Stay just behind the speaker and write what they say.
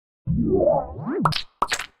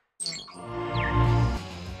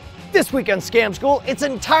This week on Scam School, it's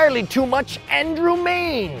entirely too much Andrew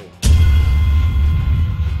Mayne.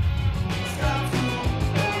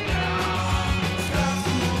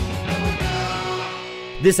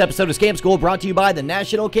 This episode of Scam School brought to you by the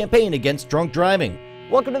National Campaign Against Drunk Driving.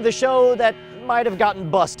 Welcome to the show that might have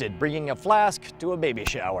gotten busted, bringing a flask to a baby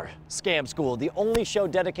shower. Scam School, the only show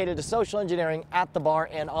dedicated to social engineering at the bar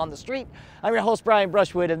and on the street. I'm your host, Brian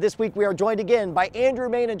Brushwood, and this week we are joined again by Andrew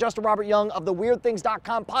Mayne and Justin Robert Young of the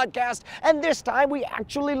WeirdThings.com podcast, and this time we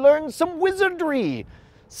actually learned some wizardry.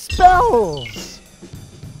 Spells.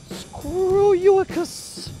 Screw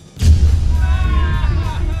youicus.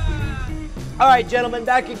 All right, gentlemen,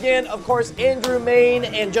 back again. Of course, Andrew Mayne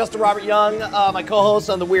and Justin Robert Young, my co-hosts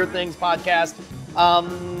on the Weird Things podcast.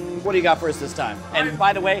 What do you got for us this time? And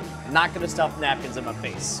by the way, not going to stuff napkins in my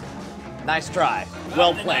face. Nice try.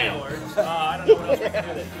 Well played. I don't know what else we can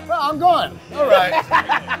do this. Well, I'm gone. All right.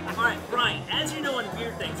 All right, Brian, as you know in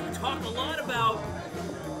Weird Things, we talk a lot about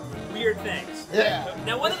weird things. Yeah.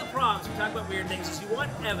 Now, one of the problems we talk about weird things is you want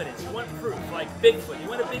evidence, you want proof, like Bigfoot. You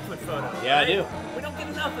want a Bigfoot photo. Yeah, right? I do. We don't get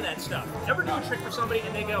enough of that stuff. Ever do a trick for somebody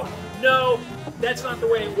and they go, no, that's not the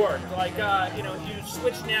way it worked. Like, you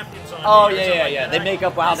switch napkins on. Oh, me or yeah, something yeah, like yeah. that, They right? make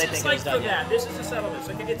up how they This is think it was like done. for that. This is a settlement.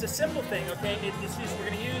 So it's a simple thing, okay? We're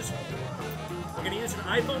gonna use an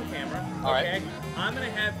iPhone camera. All right. Okay. I'm gonna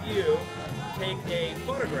have you take a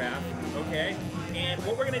photograph. Okay. And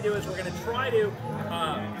what we're gonna do is we're gonna try to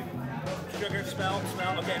sugar smell.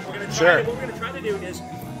 Okay. We're gonna try. Sure. What we're gonna try to do is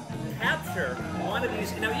capture one of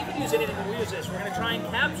these. Now you can use anything. We'll use this. We're gonna try and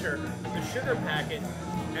capture the sugar packet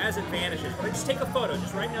as it vanishes. But just take a photo.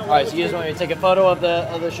 Just right now. All right, so you just want me to take a photo of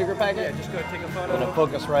the sugar packet? Yeah. Just go take a photo. I'm going to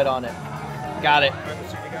focus right on it. Got it. All right,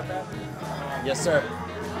 so you got that? Yes, sir.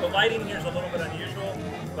 The lighting here is a little bit unusual,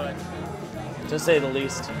 but. To say the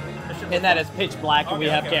least. And that it's pitch black and we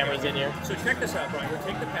have cameras in here. So check this out, Brian. We'll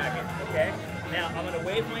take the packet, okay? Now, I'm going to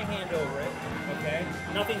wave my hand over it, okay?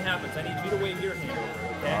 Nothing happens. I need you to wave your hand over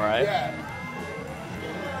it, okay? All right. Yeah.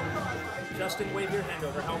 Justin, wave your hand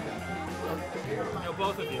over. Help me. No,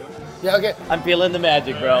 both of you. Yeah, okay. I'm feeling the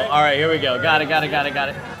magic, bro. All right, here we go. Got it.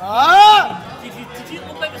 Ah! Did you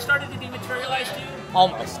look like it started to dematerialize to you?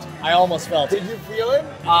 Almost. I almost felt Did it. you feel it?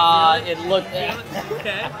 It looked...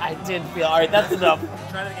 Okay. I did feel... All right, that's enough.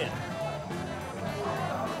 Try that again.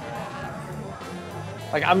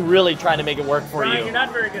 Like, I'm really trying to make it work for Brian, you. you're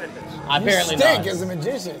not very good at this. Apparently you stink not. as a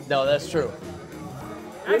magician. No, that's true.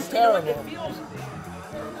 You're Actually, you know what? terrible. It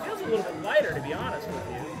feels a little bit lighter, to be honest with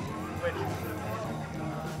you. Which,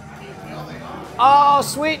 Oh,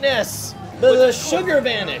 sweetness. The sugar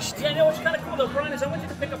vanished. yeah, no, what's kind of cool though, Brian, is I want you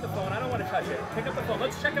to pick up the phone. I don't want to touch it. Pick up the phone.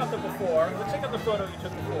 Let's check out the before. Let's check out the photo you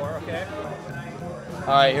took before, okay? All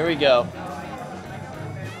right, here we go.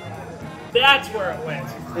 That's where it went.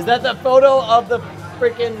 Is that the photo of the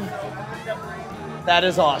freaking... That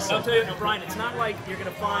is awesome. I'll tell you, no, Brian, it's not like you're gonna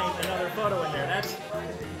find another photo in there.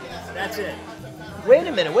 That's it. Wait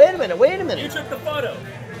a minute. You took the photo.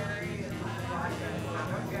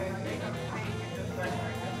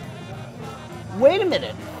 Wait a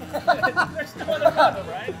minute. There's no other photo,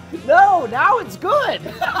 right? No, now it's good.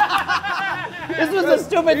 This was a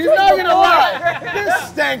stupid He's trick not gonna before. lie. This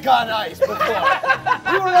stank on ice before.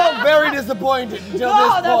 We were all very disappointed until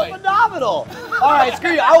No, this that's point. phenomenal. All right,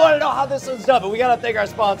 screw you. I want to know how this one's done, but we got to thank our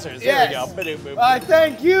sponsors. Here Yes. we go. Ba-doom-boom.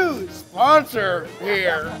 Thank you, sponsor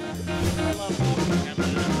here.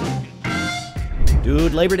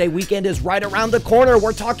 Dude, Labor Day weekend is right around the corner.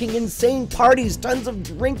 We're talking insane parties, tons of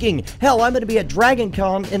drinking. Hell, I'm going to be at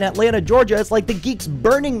DragonCon in Atlanta, Georgia. It's like the Geeks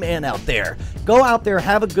Burning Man out there. Go out there,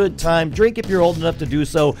 have a good time, drink if you're old enough to do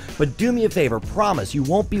so, but do me a favor, promise you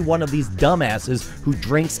won't be one of these dumbasses who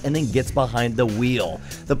drinks and then gets behind the wheel.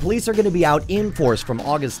 The police are going to be out in force from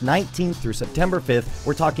August 19th through September 5th.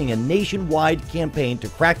 We're talking a nationwide campaign to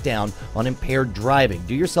crack down on impaired driving.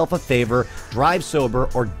 Do yourself a favor, drive sober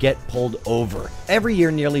or get pulled over. Every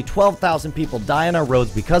year, nearly 12,000 people die on our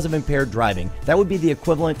roads because of impaired driving. That would be the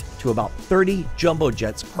equivalent to about 30 jumbo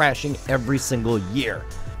jets crashing every single year.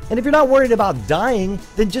 And if you're not worried about dying,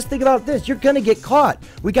 then just think about this. You're going to get caught.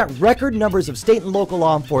 We got record numbers of state and local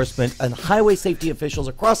law enforcement and highway safety officials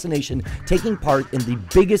across the nation taking part in the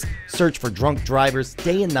biggest search for drunk drivers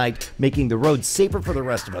day and night, making the roads safer for the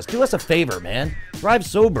rest of us. Do us a favor, man. Drive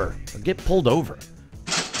sober or get pulled over.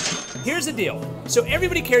 Here's the deal. So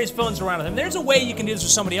everybody carries phones around with them. There's a way you can do this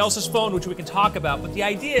with somebody else's phone, which we can talk about. But the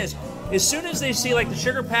idea is, as soon as they see like the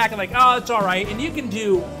sugar pack and like, oh, it's all right, and you can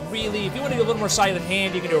do really, if you want to do a little more sleight of the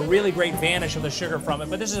hand, you can do a really great vanish of the sugar from it.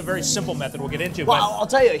 But this is a very simple method we'll get into. Well, I'll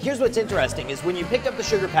tell you, here's what's interesting is when you picked up the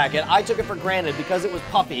sugar packet, I took it for granted because it was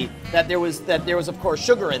puffy that there was of course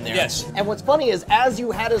sugar in there. Yes. And what's funny is as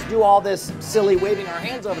you had us do all this silly waving our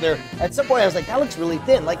hands over there, at some point I was like, that looks really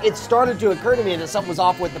thin. Like it started to occur to me that something was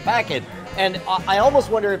off with the packet. And I almost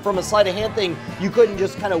wonder if from a sleight of hand thing, you couldn't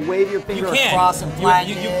just kind of wave your finger across and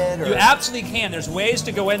flatten it. You absolutely can. There's ways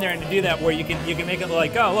to go in there and to do that where you can make it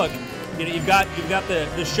like, oh look, you know, you've got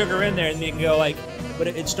the sugar in there, and you can go like, but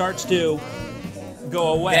it starts to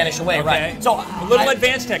go away. Vanish away, okay? right. So a little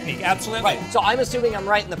advanced technique, absolutely. Right. So I'm assuming I'm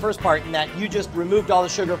right in the first part in that you just removed all the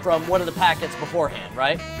sugar from one of the packets beforehand,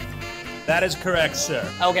 right? That is correct, sir.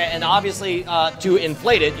 Okay, and obviously to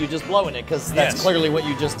inflate it, you just blow in it because that's clearly what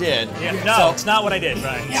you just did. Yeah, no, it's not what I did,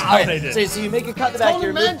 Brian. It's not what I did. So you make a cut in the back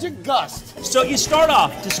here. Magic gust. So you start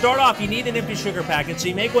off. To start off, you need an empty sugar packet. So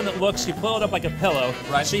you make one that looks, you pull it up like a pillow.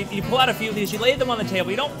 Right. So you pull out a few of these, you lay them on the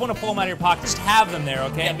table. You don't want to pull them out of your pocket, just have them there,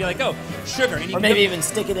 okay? And be like, oh, sugar. And you or maybe even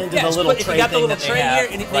stick it into the little tray if you got the little thing tray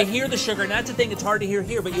that here, and they hear the sugar, and that's the thing, it's hard to hear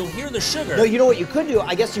here, but you'll hear the sugar. No, you know what you could do?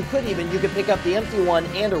 I guess you could pick up the empty one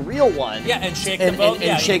and a real one. Yeah, and shake them both.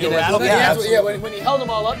 And shake it as well. Yeah, when he held them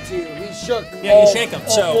all up to you, he shook you shake them.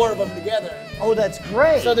 all four of them together. Oh, that's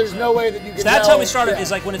great. So there's no way that you can So that's tell. how we started,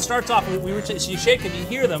 is like when it starts off, so you shake them, you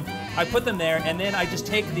hear them, I put them there, and then I just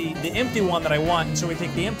take the empty one that I want, and so we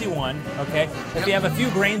take the empty one, okay? If you have a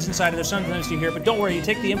few grains inside of there, sometimes you hear, but don't worry, you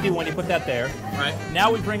take the empty one, you put that there. Right.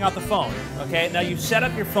 Now we bring out the phone, okay? Now you set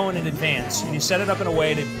up your phone in advance, and you set it up in a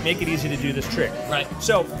way to make it easy to do this trick. Right.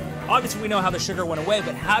 So, obviously we know how the sugar went away,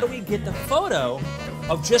 but how do we get the photo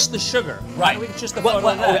of just the sugar? Right. How do we get just the photo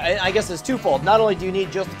of that? I guess it's twofold. Not only do you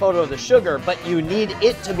need just the photo of the sugar, but you need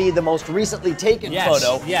it to be the most recently taken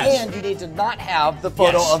photo, and you need to not have the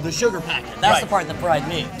photo of the sugar packet. That's the part that fried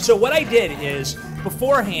me. So what I did is,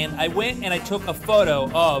 beforehand, I went and I took a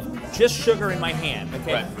photo of just sugar in my hand,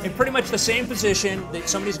 okay? Right. In pretty much the same position that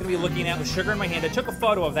somebody's gonna be looking at with sugar in my hand. I took a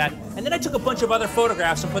photo of that, and then I took a bunch of other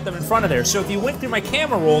photographs and put them in front of there. So if you went through my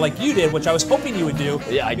camera roll like you did, which I was hoping you would do,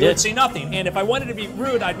 yeah, I you did. would see nothing. And if I wanted to be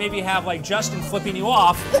rude, I'd maybe have like Justin flipping you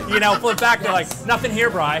off, you know, flip back to like, nothing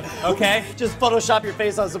here, Bri, okay? Just Photoshop your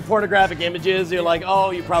face on some pornographic images. You're like,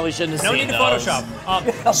 oh, you probably shouldn't have No seen need to those.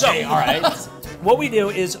 Photoshop. Okay, all right. What we do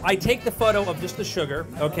is I take the photo of just the sugar,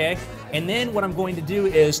 okay? And then what I'm going to do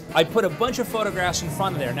is I put a bunch of photographs in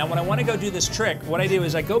front of there. Now when I want to go do this trick, what I do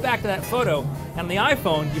is I go back to that photo, and on the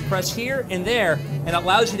iPhone, you press here and there, and it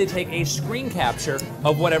allows you to take a screen capture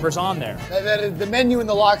of whatever's on there. That is the menu and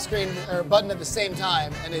the lock screen or button at the same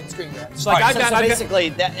time, and it screen grabs. So, like, So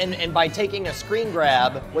basically, and by taking a screen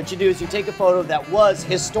grab, what you do is you take a photo that was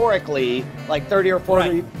historically like 30 or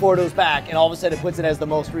 40 photos back, and all of a sudden it puts it as the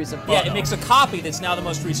most recent photo. Yeah, it makes a copy that's now the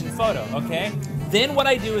most recent photo, okay? Then what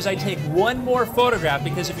I do is I take one more photograph,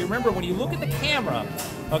 because if you remember, when you look at the camera,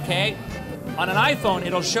 okay, on an iPhone,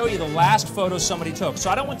 it'll show you the last photo somebody took. So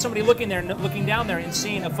I don't want somebody looking down there and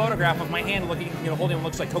seeing a photograph of my hand looking, you know, holding what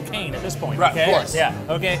looks like cocaine at this point, Right, okay? of course. Yeah,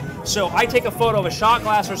 okay? So I take a photo of a shot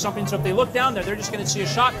glass or something, so if they look down there, they're just gonna see a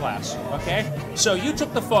shot glass, okay? So you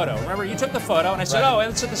took the photo, remember, you took the photo, and I said, oh,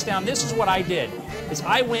 let's set this down. This is what I did, is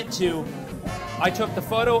I took the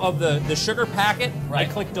photo of the sugar packet, I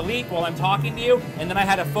clicked delete while I'm talking to you, and then I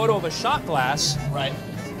had a photo of a shot glass. Right.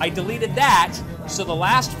 I deleted that, so the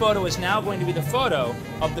last photo is now going to be the photo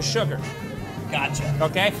of the sugar. Gotcha.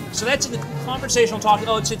 Okay? So that's the conversational talk.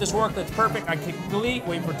 Oh, let's see if this worked, that's perfect. I click delete,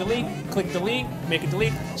 wait for delete, click delete, make it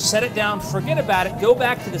delete, set it down, forget about it, go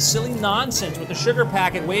back to the silly nonsense with the sugar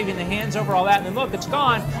packet, waving the hands over all that, and then look, it's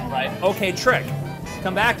gone. Right. Okay, trick.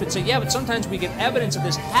 Come back to it and say, yeah, but sometimes we get evidence of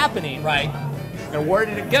this happening. Right. And where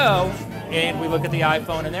did it go? And we look at the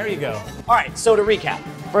iPhone, and there you go. All right, so to recap,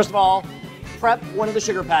 first of all, prep one of the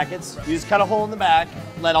sugar packets. You just cut a hole in the back,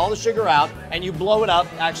 let all the sugar out, and you blow it up,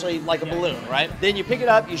 actually like a balloon, right? Then you pick it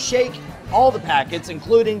up, you shake all the packets,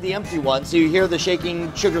 including the empty one, so you hear the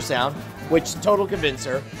shaking sugar sound, which total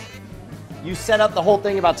convincer. You set up the whole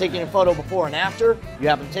thing about taking a photo before and after. You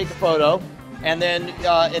have them take a photo, and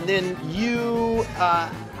then you,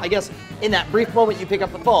 I guess, in that brief moment you pick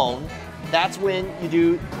up the phone. That's when you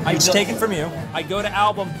do. It's taken from you. I go to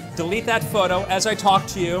album, delete that photo as I talk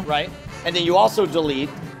to you. Right. And then you also delete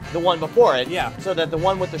the one before it. Yeah. So that the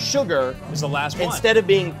one with the sugar is the last one. Instead of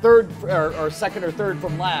being third or second or third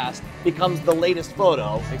from last, becomes the latest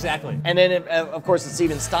photo. Exactly. And then, of course, it's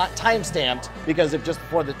even time stamped because if just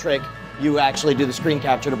before the trick, you actually do the screen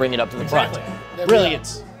capture to bring it up to the front. Exactly.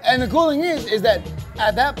 Brilliant. And the cool thing is that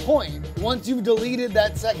at that point, once you've deleted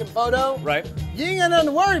that second photo, Right. you ain't got nothing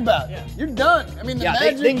to worry about. Yeah. You're done. I mean, the Yeah,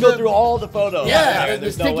 magic. they can go through all the photos. Yeah, the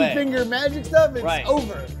there's no sticky way. finger magic stuff, it's Right.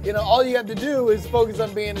 over. You know, all you have to do is focus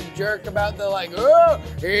on being a jerk about the like, oh,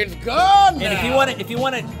 it's gone now. And if you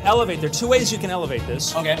want to elevate, there are two ways you can elevate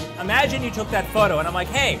this. Okay. Imagine you took that photo and I'm like,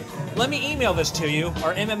 hey, let me email this to you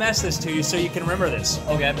or MMS this to you so you can remember this.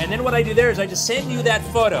 Okay. And then what I do there is I just send you that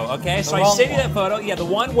photo, okay? So I wrong send you one. that photo, yeah, the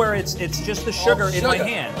one where it's just the sugar in my sugar.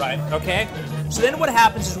 hand. Right. Okay? So then what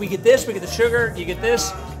happens is we get this, we get the sugar, you get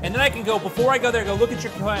this, and then I can go, before I go there, go look at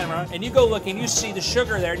your camera, and you go look and you see the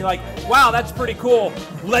sugar there, and you're like, wow, that's pretty cool.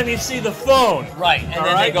 Let me see the phone. Right, and All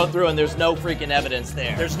then right? they go through and there's no freaking evidence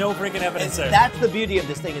there. There's no freaking evidence there. That's the beauty of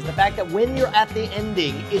this thing, is the fact that when you're at the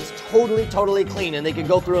ending, it's totally clean, and they can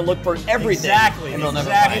go through and look for everything. Exactly, And they'll never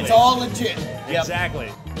exactly. find It's it. all legit. Exactly.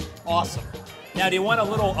 Awesome. Now, do you want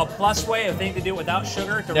a plus way, a thing to do it without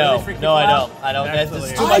sugar to No, really freak no, people I out? don't. I don't. That's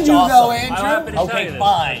Absolutely. too I much do awesome. though, I'm Andrew. happy to tell you Okay, this,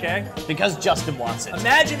 fine. Okay? Because Justin wants it.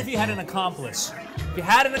 Imagine if you had an accomplice. If you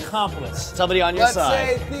had an accomplice. Somebody on your Let's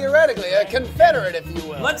side. say theoretically, a Confederate, if you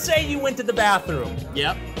will. Let's say you went to the bathroom,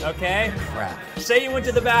 Yep. okay? Crap. Say you went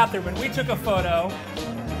to the bathroom and we took a photo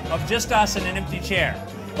of just us in an empty chair,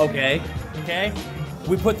 Okay. okay?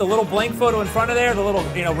 We put the little blank photo in front of there, the little,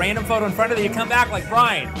 random photo in front of there. You come back like,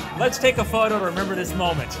 Brian, let's take a photo to remember this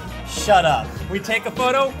moment. Shut up. We take a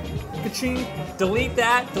photo, ka-ching, delete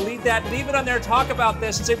that, leave it on there, talk about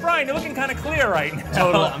this, and say, Brian, you're looking kind of clear right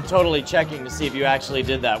now. I'm totally checking to see if you actually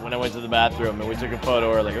did that when I went to the bathroom and we took a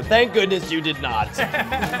photo earlier. Thank goodness you did not.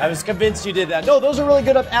 I was convinced you did that. No, those are really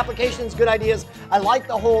good applications, good ideas. I like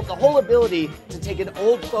the whole ability to take an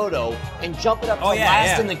old photo and jump it up to last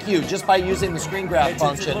yeah. in the queue just by using the screen grab It's a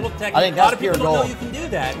function. little technique. I think A lot that's of pure people don't know gold. you can do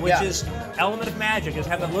that, which Yeah. is element of magic, is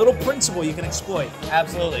have a little principle you can exploit.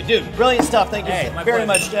 Absolutely. Dude, brilliant stuff. Thank you Hey, my very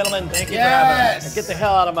pleasure. much, gentlemen. Thank you for having us. Yes. Get the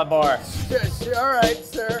hell out of my bar. All right,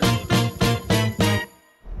 sir.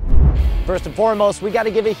 First and foremost, we got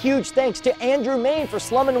to give a huge thanks to Andrew Mayne for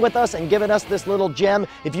slumming with us and giving us this little gem.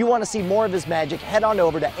 If you want to see more of his magic, head on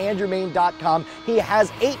over to andrewmayne.com. He has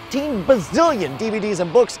 18 bazillion DVDs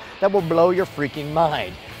and books that will blow your freaking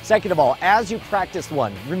mind. Second of all, as you practice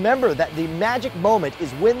one, remember that the magic moment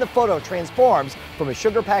is when the photo transforms from a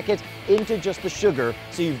sugar packet into just the sugar,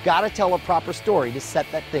 so you've got to tell a proper story to set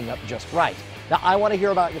that thing up just right. Now, I want to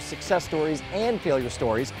hear about your success stories and failure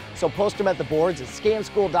stories, so post them at the boards at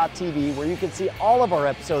scamschool.tv, where you can see all of our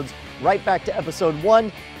episodes right back to episode 1.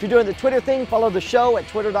 If you're doing the Twitter thing, follow the show at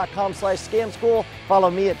twitter.com/scamschool. Follow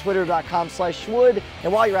me at twitter.com/schwood.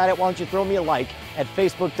 And while you're at it, why don't you throw me a like at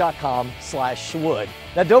facebook.com/schwood.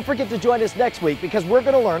 Now, don't forget to join us next week, because we're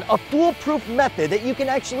going to learn a foolproof method that you can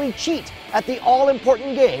actually cheat at the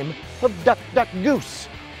all-important game of Duck, Duck, Goose.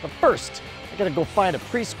 But first, I got to go find a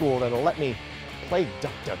preschool that'll let me play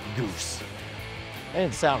Duck, Duck, Goose. That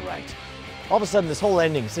didn't sound right. All of a sudden, this whole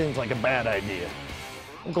ending seems like a bad idea.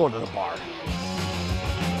 I'm going to the bar.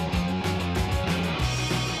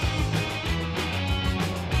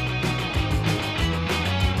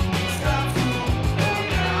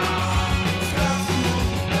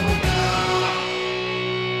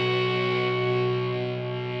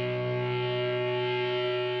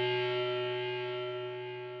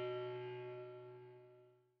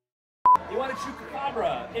 You want a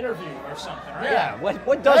chupacabra interview or something, right? Yeah,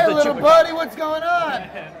 what does Hey, the little chupacabra? buddy, what's going on?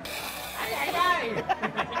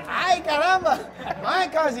 Ay, caramba! My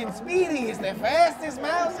cousin Speedy is the fastest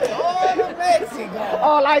mouse in all of Mexico.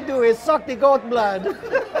 All I do is suck the goat blood.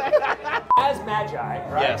 As magi,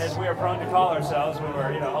 right? Yes. As we are prone to call ourselves when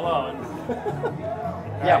we're, alone.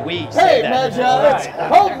 Yeah, we Hey, say that. Magi! Right.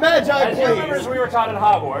 Hope Magi, As you remember, as please. we were taught at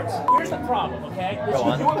Hogwarts, here's the problem, okay? Is Go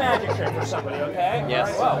you on. do a magic trick for somebody, okay?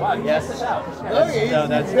 Yes. All right, wow, you Yes. check this out. Look, he's No,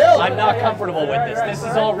 that's. built. I'm not comfortable with this.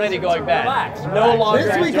 This is already going bad. Relax, No relax. longer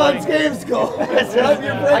This week on enjoying. Scam School. Rub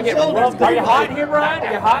your I red get shoulders. rubbed Are you hot in here, Brian?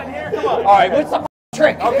 Are you hot in here? Come on. All right, what's the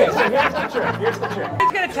trick? Okay, so here's the trick. Here's the trick.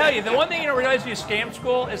 I'm gonna tell you, the one thing you don't realize when you scam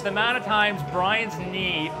school is the amount of times Brian's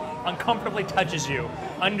knee uncomfortably touches you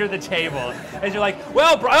under the table. As you're like,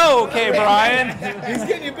 well, okay, Brian. He's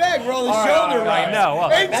getting you back. Roll his All right, shoulder all right, right. I know.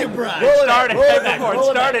 Well, Ain't you, Brian? It started Roll it back, before roll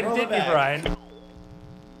it it back, started, roll it didn't you, back. Brian?